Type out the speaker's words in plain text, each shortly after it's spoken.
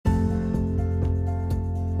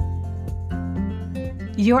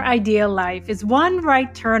Your ideal life is one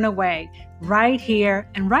right turn away, right here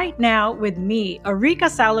and right now with me, Arika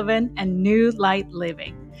Sullivan, and New Light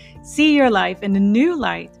Living. See your life in a new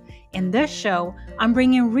light. In this show, I'm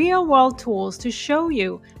bringing real-world tools to show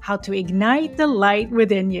you how to ignite the light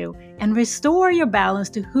within you and restore your balance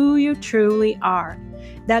to who you truly are.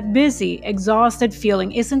 That busy, exhausted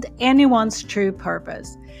feeling isn't anyone's true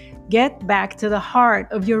purpose. Get back to the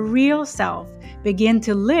heart of your real self. Begin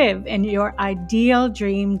to live in your ideal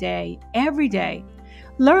dream day every day.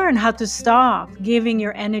 Learn how to stop giving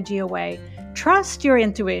your energy away. Trust your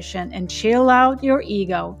intuition and chill out your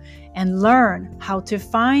ego. And learn how to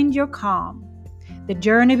find your calm. The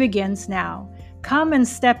journey begins now. Come and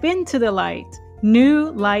step into the light.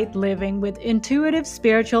 New Light Living with intuitive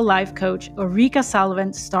spiritual life coach Arika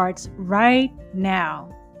Sullivan starts right now.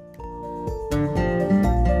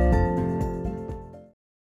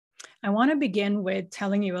 I want to begin with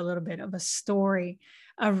telling you a little bit of a story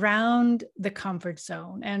around the comfort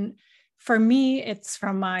zone. And for me, it's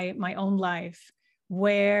from my own life,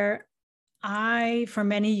 where I, for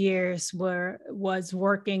many years, was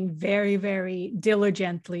working very, very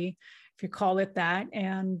diligently, if you call it that,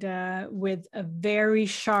 and with a very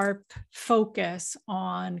sharp focus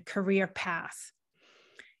on career path,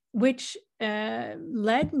 which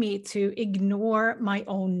led me to ignore my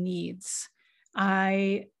own needs.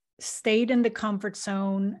 I stayed in the comfort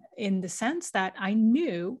zone in the sense that I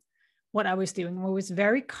knew what I was doing. I was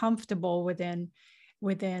very comfortable within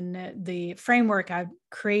the framework I've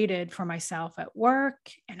created for myself at work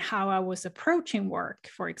and how I was approaching work,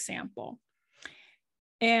 for example.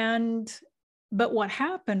 But what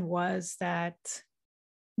happened was that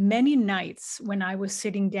many nights when I was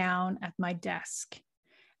sitting down at my desk,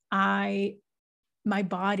 my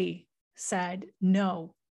body said,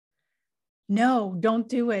 no, don't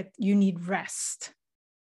do it. You need rest.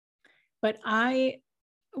 But I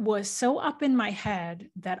was so up in my head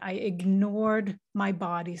that I ignored my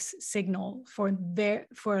body's signal for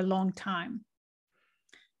a long time.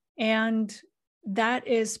 And that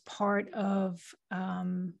is part of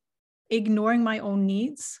ignoring my own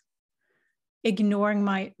needs, ignoring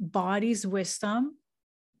my body's wisdom,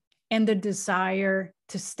 and the desire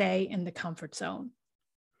to stay in the comfort zone.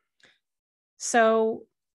 So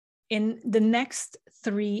in the next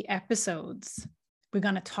 3 episodes, we're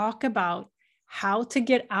going to talk about how to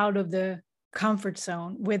get out of the comfort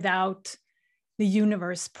zone without the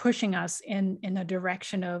universe pushing us in a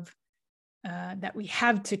direction of that we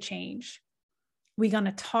have to change. We're going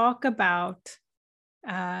to talk about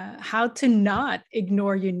how to not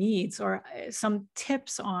ignore your needs, or some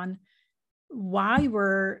tips on why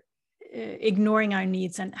we're ignoring our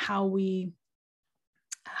needs and how we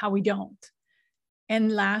don't.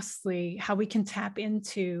 And lastly, how we can tap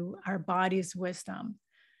into our body's wisdom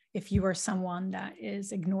if you are someone that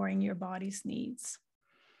is ignoring your body's needs.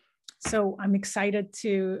 So I'm excited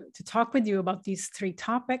to talk with you about these 3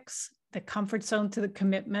 topics: the comfort zone to the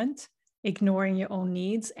commitment, ignoring your own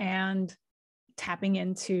needs, and tapping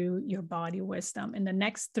into your body wisdom in the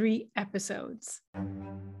next 3 episodes.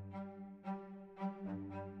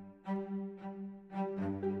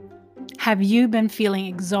 Have you been feeling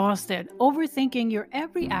exhausted, overthinking your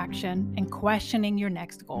every action and questioning your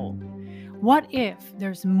next goal? What if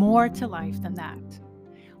there's more to life than that?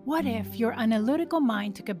 What if your analytical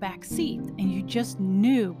mind took a back seat and you just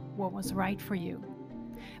knew what was right for you?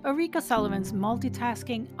 Arika Sullivan's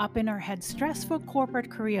multitasking, up in her head, stressful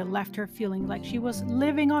corporate career left her feeling like she was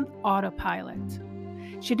living on autopilot.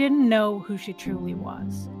 She didn't know who she truly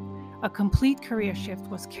was. A complete career shift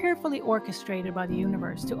was carefully orchestrated by the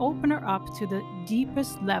universe to open her up to the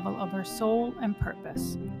deepest level of her soul and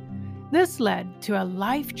purpose. This led to a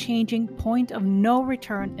life-changing point of no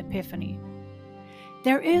return epiphany.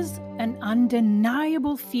 There is an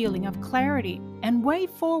undeniable feeling of clarity and way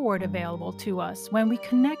forward available to us when we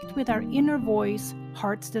connect with our inner voice,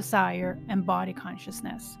 heart's desire, and body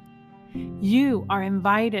consciousness. You are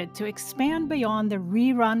invited to expand beyond the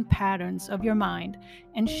rerun patterns of your mind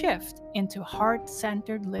and shift into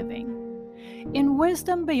heart-centered living. In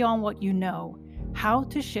Wisdom Beyond What You Know, how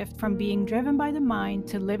to shift from being driven by the mind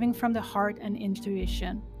to living from the heart and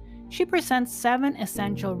intuition, she presents 7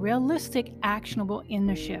 essential, realistic, actionable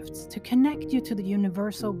inner shifts to connect you to the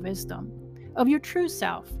universal wisdom of your true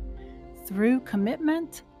self through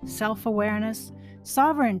commitment, self-awareness,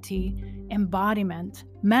 sovereignty, embodiment,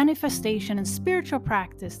 manifestation, and spiritual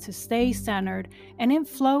practice to stay centered and in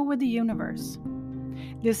flow with the universe.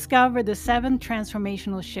 Discover the 7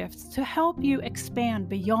 transformational shifts to help you expand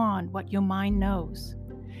beyond what your mind knows.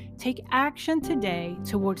 Take action today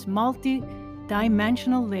towards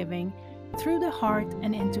multi-dimensional living through the heart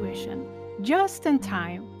and intuition. just in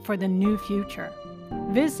time for the new future.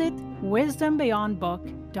 Visit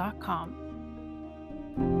wisdombeyondbook.com.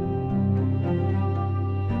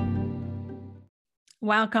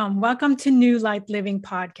 Welcome to New Light Living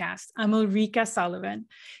Podcast. I'm Ulrika Sullivan.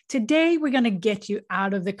 Today, we're going to get you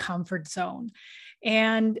out of the comfort zone.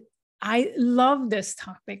 And I love this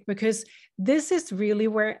topic because this is really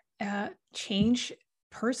where change,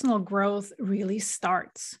 personal growth really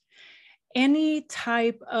starts. Any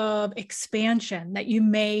type of expansion that you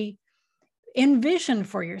may envision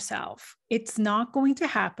for yourself, it's not going to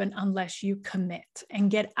happen unless you commit and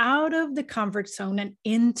get out of the comfort zone and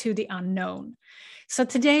into the unknown. So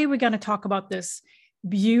today we're going to talk about this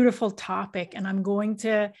beautiful topic, and I'm going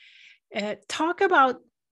to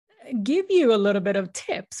give you a little bit of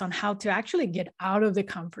tips on how to actually get out of the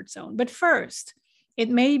comfort zone. But first, it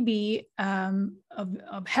may be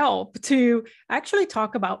of help to actually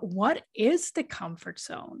talk about what is the comfort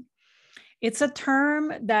zone. It's a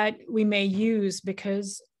term that we may use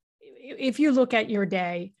because if you look at your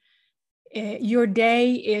day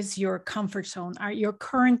is your comfort zone. Your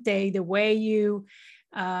current day, the way you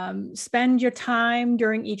spend your time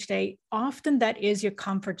during each day, often that is your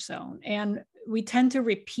comfort zone. And we tend to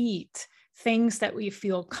repeat things that we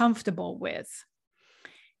feel comfortable with.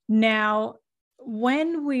 Now,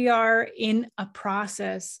 when we are in a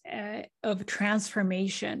process of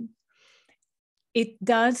transformation, it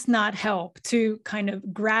does not help to kind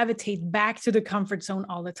of gravitate back to the comfort zone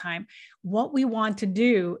all the time. What we want to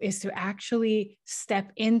do is to actually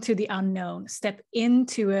step into the unknown, step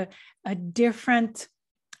into a different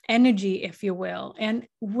energy, if you will. And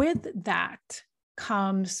with that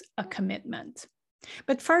comes a commitment.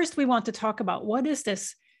 But first, we want to talk about what is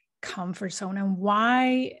this comfort zone and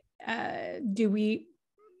why do we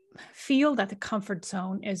feel that the comfort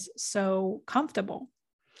zone is so comfortable?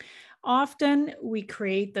 Often we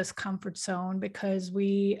create this comfort zone because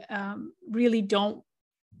we really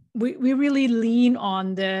lean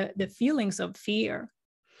on the feelings of fear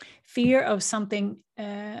of something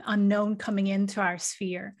unknown coming into our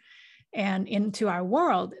sphere and into our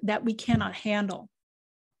world that we cannot handle.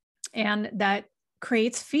 And that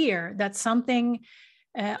creates fear that something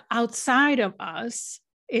outside of us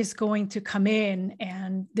is going to come in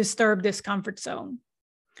and disturb this comfort zone.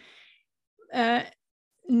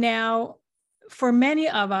 Now, for many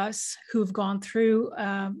of us who've gone through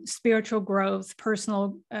spiritual growth,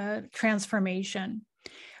 personal transformation,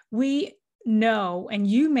 we know, and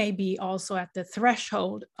you may be also at the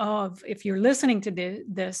threshold of, if you're listening to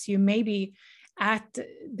this, you may be at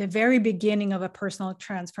the very beginning of a personal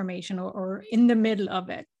transformation or in the middle of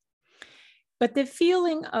it. But the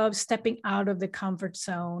feeling of stepping out of the comfort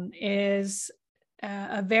zone is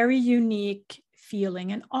a very unique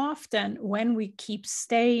feeling. And often when we keep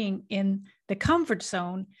staying in the comfort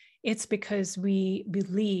zone, it's because we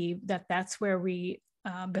believe that that's where we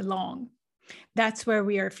belong. That's where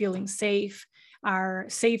we are feeling safe. Our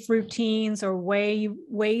safe routines or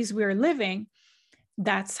ways we're living,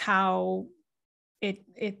 that's how it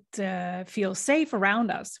feels safe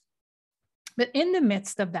around us. But in the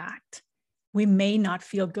midst of that, we may not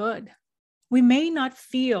feel good. We may not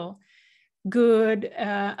feel good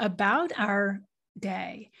about our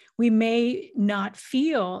day. We may not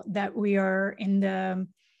feel that we are in the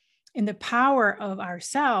power of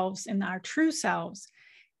ourselves and our true selves.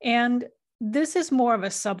 And this is more of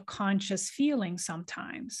a subconscious feeling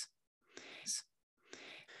sometimes.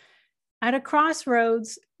 At a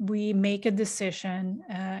crossroads, we make a decision,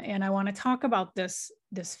 and I want to talk about this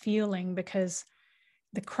feeling because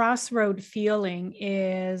the crossroad feeling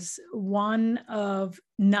is one of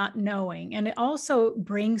not knowing, and it also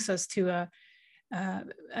brings us to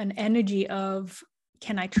an energy of,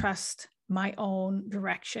 can I trust my own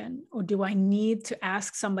direction, or do I need to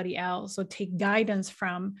ask somebody else or take guidance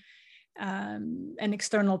from an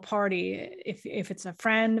external party, if it's a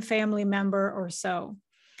friend, family member, or so.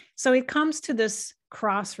 So it comes to this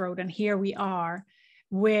crossroad, and here we are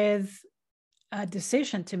with a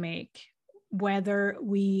decision to make, whether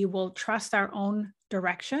we will trust our own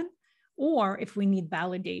direction or if we need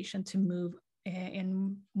validation to move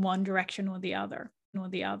in one direction or the other.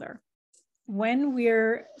 When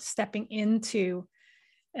we're stepping into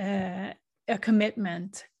a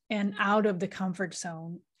commitment and out of the comfort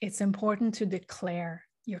zone, it's important to declare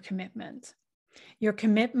your commitment. Your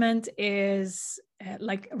commitment is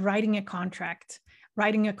like writing a contract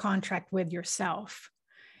with yourself.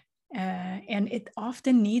 And it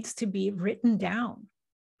often needs to be written down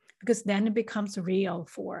because then it becomes real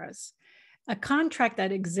for us. A contract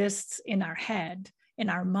that exists in our head, in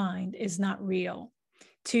our mind, is not real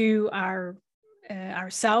to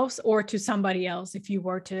ourselves or to somebody else. If you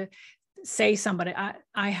were to say somebody,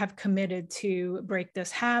 I have committed to break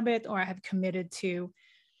this habit, or I have committed to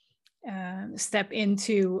step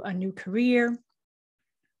into a new career,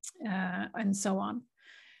 and so on.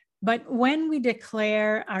 But when we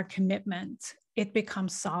declare our commitment, it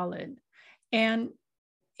becomes solid. And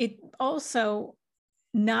it also,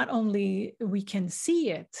 not only we can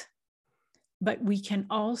see it, but we can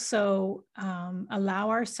also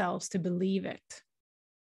allow ourselves to believe it.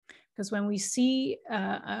 Because when we see,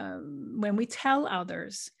 when we tell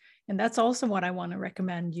others, and that's also what I want to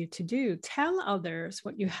recommend you to do, tell others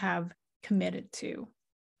what you have committed to,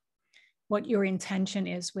 what your intention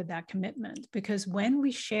is with that commitment. Because when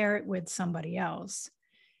we share it with somebody else,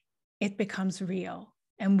 it becomes real.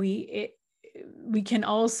 And we can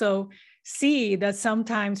also see that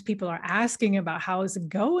sometimes people are asking about how is it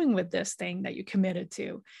going with this thing that you committed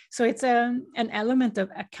to. So it's an element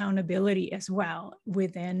of accountability as well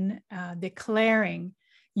within declaring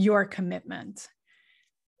your commitment.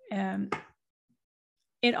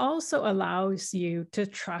 It also allows you to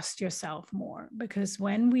trust yourself more, because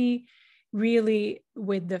when we really,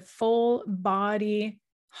 with the full body,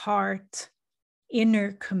 heart,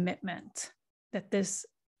 inner commitment that this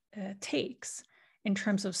takes in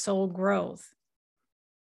terms of soul growth,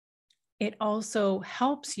 it also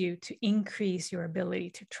helps you to increase your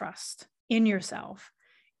ability to trust in yourself,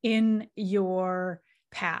 in your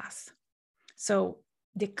path. So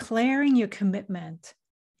declaring your commitment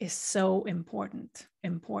is so important.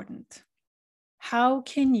 How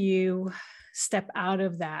can you step out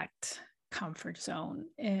of that comfort zone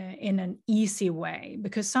in an easy way?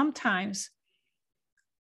 Because sometimes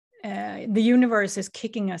the universe is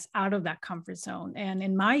kicking us out of that comfort zone. And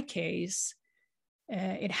in my case,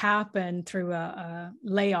 it happened through a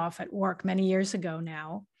layoff at work many years ago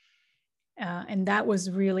now. And that was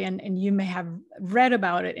really, and you may have read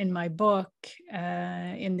about it in my book,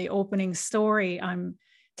 in the opening story. I'm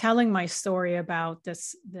telling my story about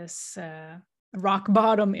this rock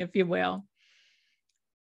bottom, if you will.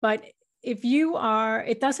 But if you are,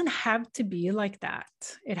 it doesn't have to be like that.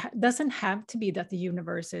 It doesn't have to be that the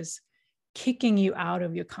universe is kicking you out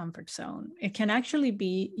of your comfort zone. It can actually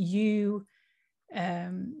be you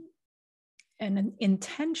and an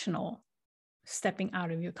intentional stepping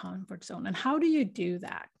out of your comfort zone. And how do you do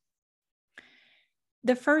that?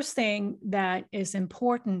 The first thing that is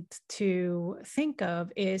important to think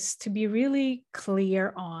of is to be really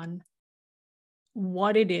clear on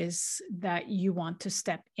what it is that you want to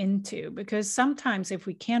step into. Because sometimes if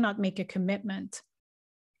we cannot make a commitment,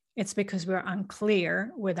 it's because we're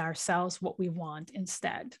unclear with ourselves what we want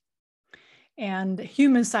instead. And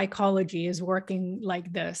human psychology is working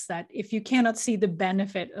like this, that if you cannot see the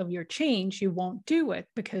benefit of your change, you won't do it,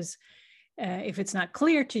 because if it's not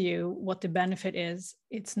clear to you what the benefit is,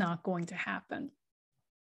 it's not going to happen,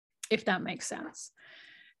 if that makes sense.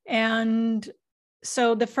 And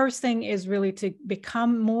so the first thing is really to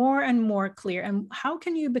become more and more clear. And how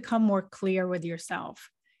can you become more clear with yourself?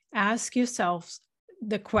 Ask yourself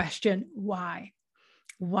the question, why?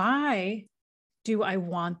 Why do I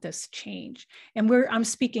want this change? And I'm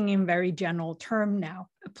speaking in very general term now.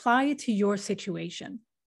 Apply it to your situation.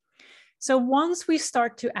 So once we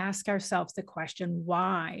start to ask ourselves the question,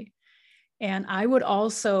 why? And I would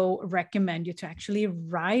also recommend you to actually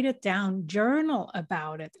write it down, journal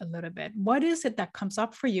about it a little bit. What is it that comes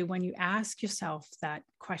up for you when you ask yourself that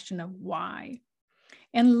question of why?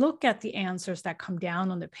 And look at the answers that come down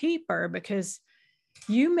on the paper, because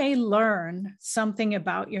you may learn something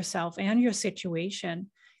about yourself and your situation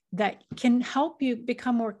that can help you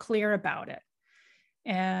become more clear about it.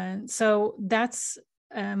 And so that's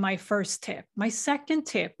my first tip. My second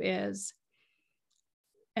tip is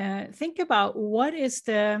think about what is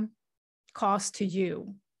the cost to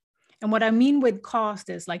you. And what I mean with cost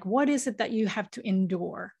is like, what is it that you have to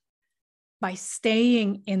endure by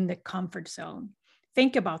staying in the comfort zone?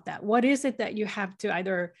 Think about that. What is it that you have to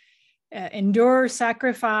either endure,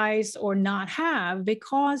 sacrifice, or not have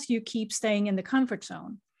because you keep staying in the comfort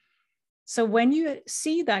zone? So when you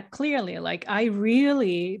see that clearly, like I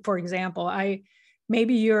really, for example, I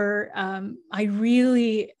really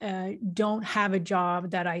don't have a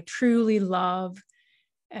job that I truly love,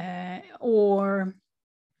 or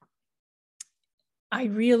I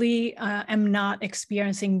really am not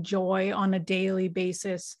experiencing joy on a daily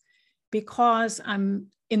basis because I'm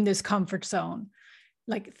in this comfort zone.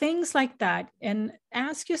 Like things like that. And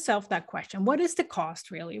ask yourself that question. What is the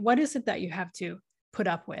cost really? What is it that you have to put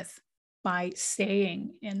up with by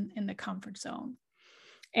staying in the comfort zone?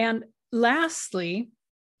 And lastly,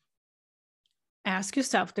 ask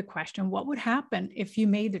yourself the question, what would happen if you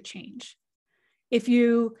made a change? If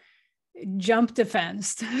you jump the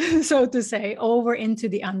fence, so to say, over into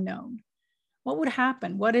the unknown? What would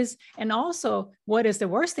happen? And also, what is the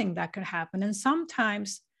worst thing that could happen? And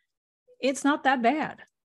sometimes it's not that bad.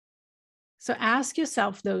 So ask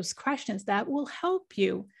yourself those questions. That will help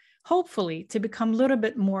you, hopefully, to become a little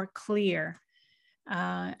bit more clear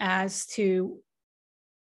as to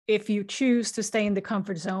if you choose to stay in the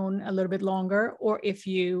comfort zone a little bit longer, or if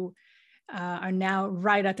you are now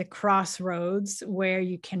right at the crossroads where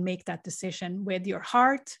you can make that decision with your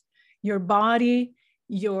heart, your body,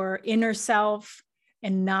 your inner self,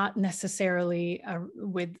 and not necessarily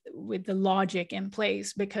with the logic in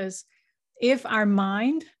place. Because if our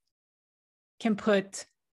mind can put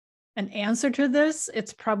an answer to this,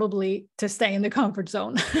 it's probably to stay in the comfort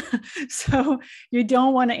zone. So you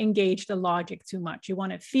don't want to engage the logic too much. You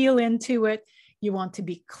want to feel into it. You want to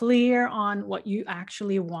be clear on what you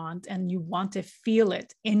actually want, and you want to feel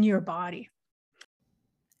it in your body.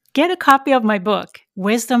 Get a copy of my book,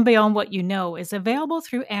 Wisdom Beyond What You Know, is available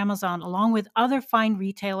through Amazon along with other fine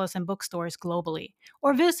retailers and bookstores globally,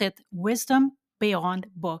 or visit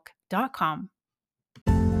wisdombeyondbook.com.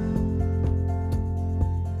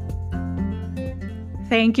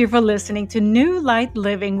 Thank you for listening to New Light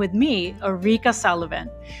Living with me, Ulrika Sullivan.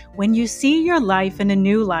 When you see your life in a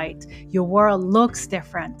new light, your world looks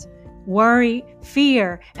different. Worry,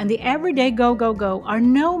 fear, and the everyday go, go, go are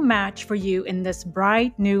no match for you in this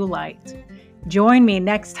bright new light. Join me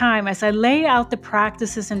next time as I lay out the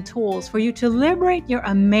practices and tools for you to liberate your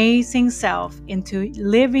amazing self into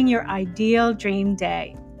living your ideal dream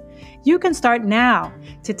day. You can start now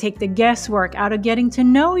to take the guesswork out of getting to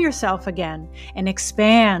know yourself again and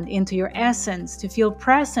expand into your essence to feel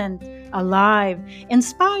present, alive,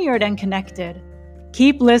 inspired, and connected.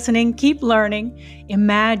 Keep listening, keep learning.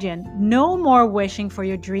 Imagine no more wishing for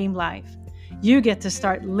your dream life. You get to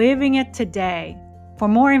start living it today. For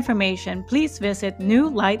more information, please visit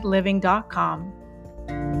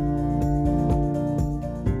newlightliving.com.